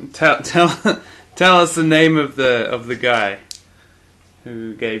name. Tell us the name of the guy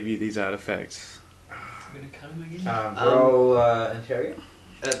who gave you these artifacts. You're gonna cut him again? Roll interrogate.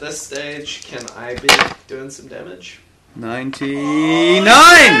 At this stage, can I be doing some damage? 99.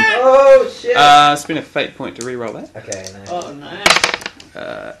 Oh, shit! Spend a fate point to reroll that. Okay, nice. Oh,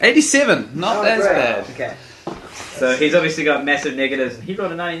 nice. 87. Not Oh, as great. bad. Okay. So he's obviously got massive negatives, and he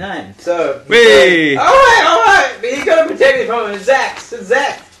rolled a 99. So, Whee! Alright! But you gotta protect me from him. It's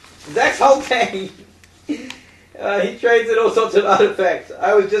Zach's whole thing. He trades in all sorts of artifacts.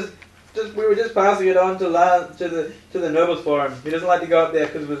 We were just passing it on to the nobles for him. He doesn't like to go up there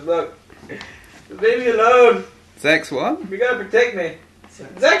because of his look. Just leave me alone. Zach's what? You gotta protect me.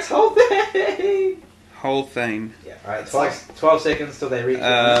 Zach's whole thing. Whole thing. Yeah. Alright. 12 seconds till they reach.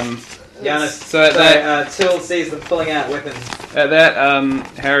 Giannis. So at that, Till sees them pulling out weapons.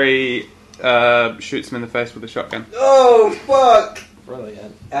 Harry shoots him in the face with a shotgun. Oh fuck!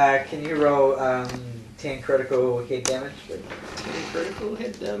 Brilliant. Can you roll 10 critical hit damage? 10 critical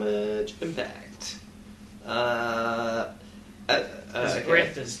hit damage. Impact. His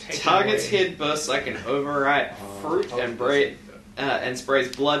breath is taken Target's away. head bursts like an overripe fruit and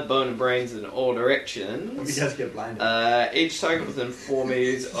sprays blood, bone, and brains in all directions. You guys get blinded. Each target within 4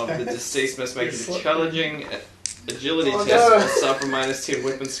 meters of the deceased must make a challenging agility Oh, test no. or suffer minus 10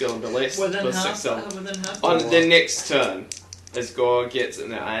 weapon skill and less Within plus half, 6 cell. within half. On the next turn, as Gore gets in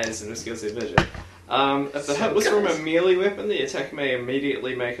their eyes and obscures their vision. If the hit was from a melee weapon, the attacker may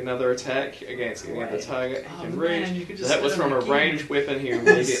immediately make another attack against any other target he can reach. Man, you could If just the hit was hit him from a again. ranged weapon, he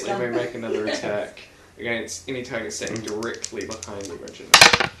immediately may make another attack against any target standing directly behind the original.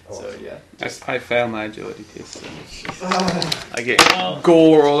 So yeah, I fail my agility test. So I get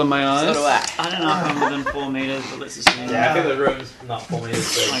gore all in my eyes. so do I. I don't know if I'm within 4 meters, but let's assume. Yeah, I think the room's not 4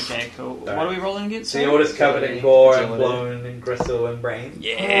 meters big. Okay, cool. Sorry. What are we rolling against? So you're all just covered in gore and Agility. blown and gristle and brain.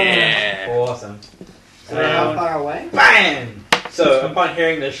 Yeah. Awesome. How far away? Bam! So upon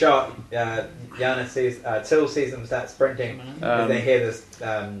hearing the shot, Giannis sees Till sees them start sprinting as they hear this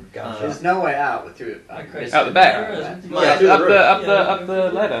gunshot. There's no way out with you. Out the back. Yeah, through the roof. Up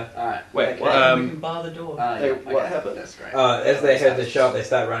the ladder. Alright. Wait, okay. what? we can bar the door. Yeah, Hey, okay, what happened? That's great. As they heard the shot, they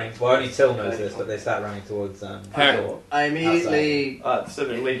start running. Well, only Till knows this, but they start running towards the door. I immediately, So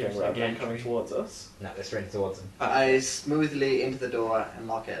they're leaving rather than coming towards us. No, they're sprinting towards them. I smoothly into the door and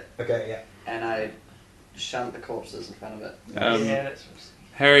lock it, Okay, yeah. and I shunt the corpses in front of it. Yeah, that's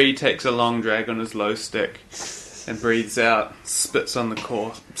Harry takes a long drag on his low stick and breathes out, spits on the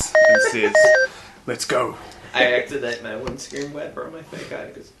corpse, and says, "Let's go." I activate my windscreen wiper on my fake eye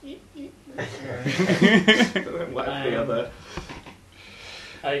because wipe the other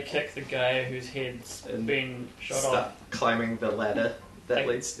I kick the guy whose head's And been shot start off. climbing the ladder that Like-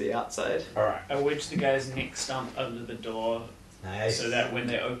 leads to the outside. Alright. I wedge the guy's neck stump under the door Nice. so that when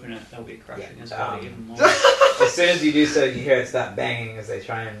they open it, they'll be crushing Yeah, his body even more. As soon as you do so, you hear it start banging as they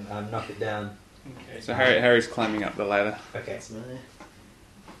try and knock it down. Okay. So Harry's climbing up the ladder. Okay. That's my...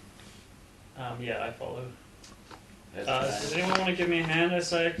 Yeah, I follow. That's Does anyone want to give me a hand, I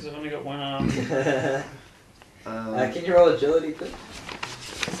say, because I've only got one arm? Can you roll agility, please?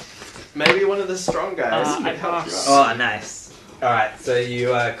 Maybe one of the strong guys I can help you pass. out. Oh, nice. Alright, so you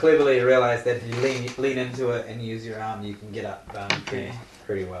cleverly realize that if you lean into it and use your arm, you can get up Okay.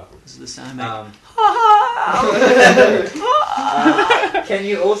 pretty well. This is the sound I make. Can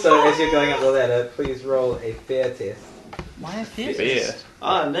you also, as you're going up the ladder, please roll a fear test? Why a fear? Fear.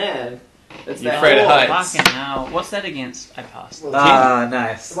 Oh man, it's You're that afraid of wall. heights. Fucking hell. What's that against? I passed.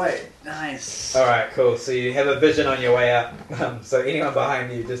 Nice. Wait, Nice. Alright, cool. So you have a vision on your way up. So anyone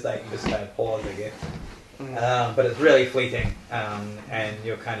behind you just kind of pause, I guess. but it's really fleeting, and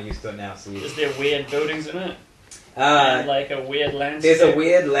you're kind of used to it now. So Is there weird buildings in it? And like a weird landscape? there's a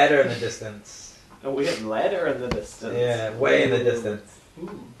weird ladder in the distance. A weird ladder in the distance. Yeah, way in the distance.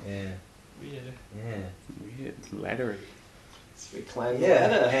 Ooh, Yeah, weird. yeah, Weird laddery. So we climb the yeah.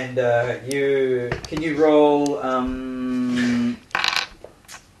 ladder. And can you roll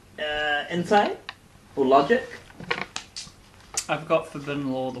insight or logic? I've got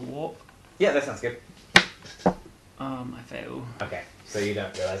Forbidden Law of the Warp. Yeah, that sounds good. I fail. Okay, so you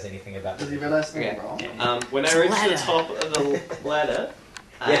don't realize anything about Does he this. realize Okay. something wrong? When It's I a reach the ladder. top of the ladder,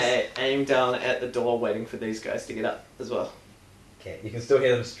 Yes. I aim down at the door, waiting for these guys to get up as well. Okay, you can still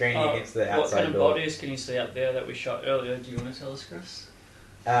hear them straining against the What outside kind of door. bodies can you see up there that we shot earlier? Do you want to tell us, Chris?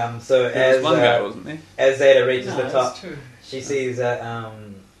 So There was one guy, wasn't there? as Zeta reaches No, the there's top, two. she sees a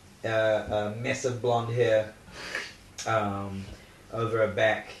mess of blonde hair over her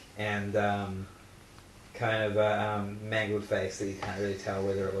back and kind of a mangled face that you can't really tell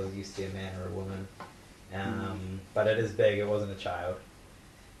whether it was used to be a man or a woman. But it is big, it wasn't a child.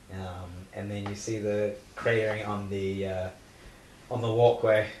 And then you see the cratering on the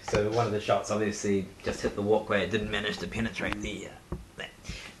walkway. So one of the shots obviously just hit the walkway. It didn't manage to penetrate the thing.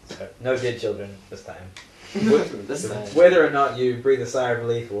 So no dead children this time. This time. Whether or not you breathe a sigh of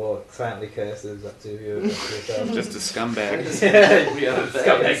relief or silently curse is up to you. Up to yourself. Just a scumbag.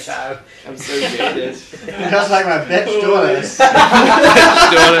 Scumbag child. I'm so jaded. Just like my bitch daughters.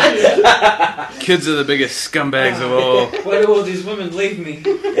 Kids are the biggest scumbags of all. Why do all these women leave me?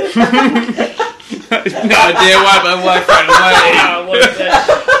 No idea why my wife ran away. Ah, what is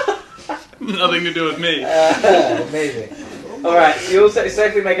that? Nothing to do with me. Amazing. Alright, so you also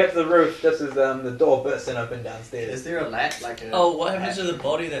safely make it to the roof just as the door bursts in open downstairs. Is there a lat like a? Oh, what happens to the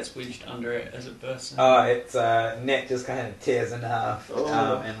body that's wedged under it as it bursts? Its neck just kind of tears in half,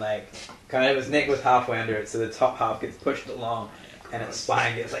 Oh. and like kind of his neck was halfway under it, so the top half gets pushed along, and its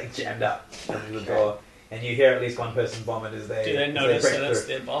spine gets like jammed up under the door, and you hear at least one person vomit as they Do they as notice break that it's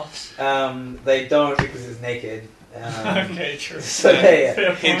through. their boss? They don't because it's naked. Okay, true. So they, Fair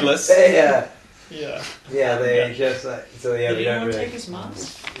point. Headless. they Yeah. they just so yeah Did they don't anyone really. take his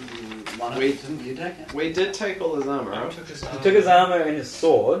mask? One We- didn't you take it? We did take all his armor I out. took his He armor. took his armor and his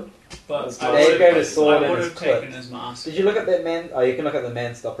sword. But Dave I gave his sword I and would his have clip. taken his mask. Did you look at that man? Oh, you can look at the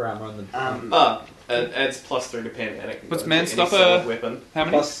man stopper armor on the Oh, it adds +3 to pen, and it can What's go into any Manstopper? solid weapon, How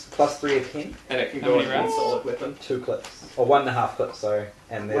many? plus 3 of pen, and it can How go many into any rounds? solid weapon. 2 clips or 1.5 clips. Sorry,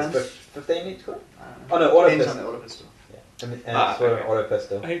 and there's Once- 15 each clip. Oh no, auto Depends on pistol. the auto pistol. And Ah, it's for okay. an auto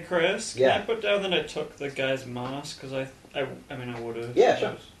pistol. Hey Chris, can Yeah. I put down that I took the guy's mask? Because I mean, I would have. Yeah,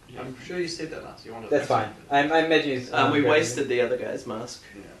 sure. I'm sure you said that last. You wanted. That's fine. I'm Medju's. We wasted the other guy's mask.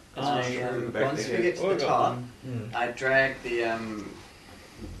 Oh, true. Back Once to we here. get to Oh, the I got top, one. I drag the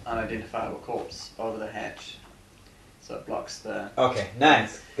unidentifiable corpse over the hatch, so it blocks the. Okay,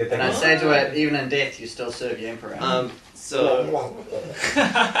 nice. Good thing. And I say to it, even in death, you still serve your emperor. So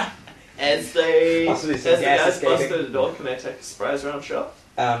as they Possibly as some the gas guys escaping. bust through the door, can they take a surprise round shot?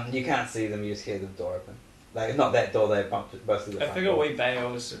 You can't see them. You just hear the door open. Like not that door. They busted the I front figure door. we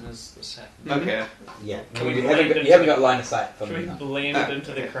bail as soon as this happens. Okay. Yeah. Can we you blend haven't, got, into you haven't the- got line of sight from Should we them. blend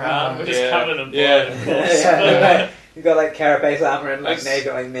into the crowd? We're just Yeah. covered in blood. Yeah. of course. Yeah, You've got like carapace armor and like It's- now you've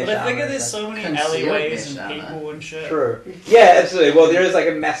got like mesh But I armor figure and there's stuff. so many Concealed alleyways mesh and armor. people and shit. True. Yeah, absolutely. Well, there is like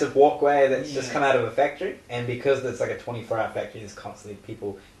a massive walkway that's just Yeah. come out of a factory, and because it's like a 24-hour factory, there's constantly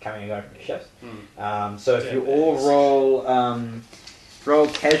people coming and going from the shifts. So if you Yeah, all thanks. roll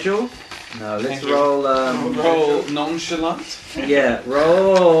casual. No, let's Thank you. roll. Roll nonchalant. Yeah,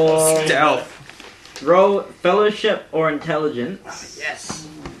 roll. Stealth. Roll fellowship or intelligence. Yes.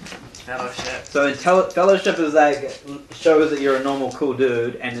 Fellowship. So fellowship is like shows that you're a normal cool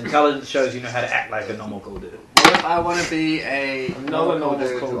dude, and intelligence shows you know how to act like a normal cool dude. What if I want to be a Not a normal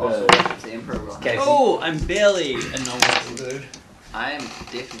dude cool who also dude. worships the emperor? Ron? Okay. Oh, I'm barely a normal dude. I am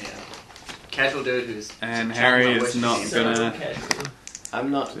definitely a casual dude who's. And Chuck Harry my is wishes not in. gonna. I'm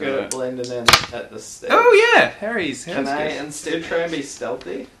not good Yeah. at blending in at this stage. Oh yeah, Harry's. Can I good. instead try and be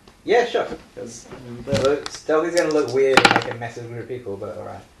stealthy? Yeah, sure. Because Stealthy's gonna look weird in like a massive group of people, but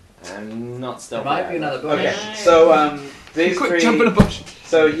alright. I'm not There stealthy. might be another book. Okay, so these Quick, three. jump in a bush.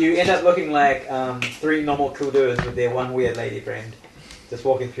 So you end up looking like 3 normal cool dudes with their one weird lady friend, just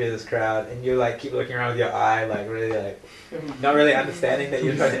walking through this crowd, and you like keep looking around with your eye, like really like not really understanding that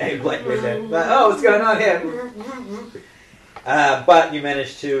you're trying to aim blankly at them. Like, oh, what's going on here? But you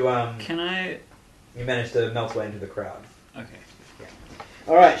managed to Can I? melt away into the crowd. Okay.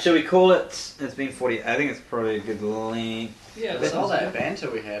 All right, shall we call it? It's been 40. I think it's probably a good length. Yeah, With all that banter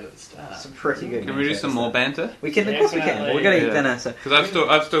we had at the start. Some pretty good. Can we do games some at the more start. banter? We can, of course we can. But we gotta eat Yeah. dinner. So Because I've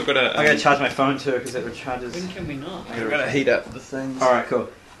still got to. I gotta charge my phone too because it recharges. When can we not? I've got to heat up the things. All right, cool.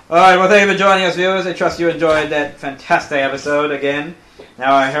 All right, well, thank you for joining us, viewers. I trust you enjoyed that fantastic episode again.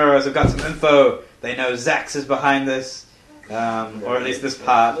 Now our heroes have got some info. They know Zax is behind this, or at least this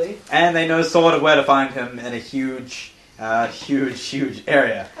part, and they know sort of where to find him in a huge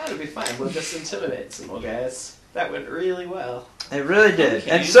area. That'll be fine. We'll just intimidate some more guys. That went really well. It really did.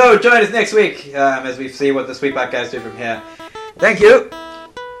 Okay. And so join us next week as we see what the Sweetback guys do from here. Thank you.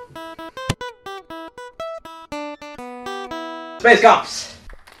 Space Cops.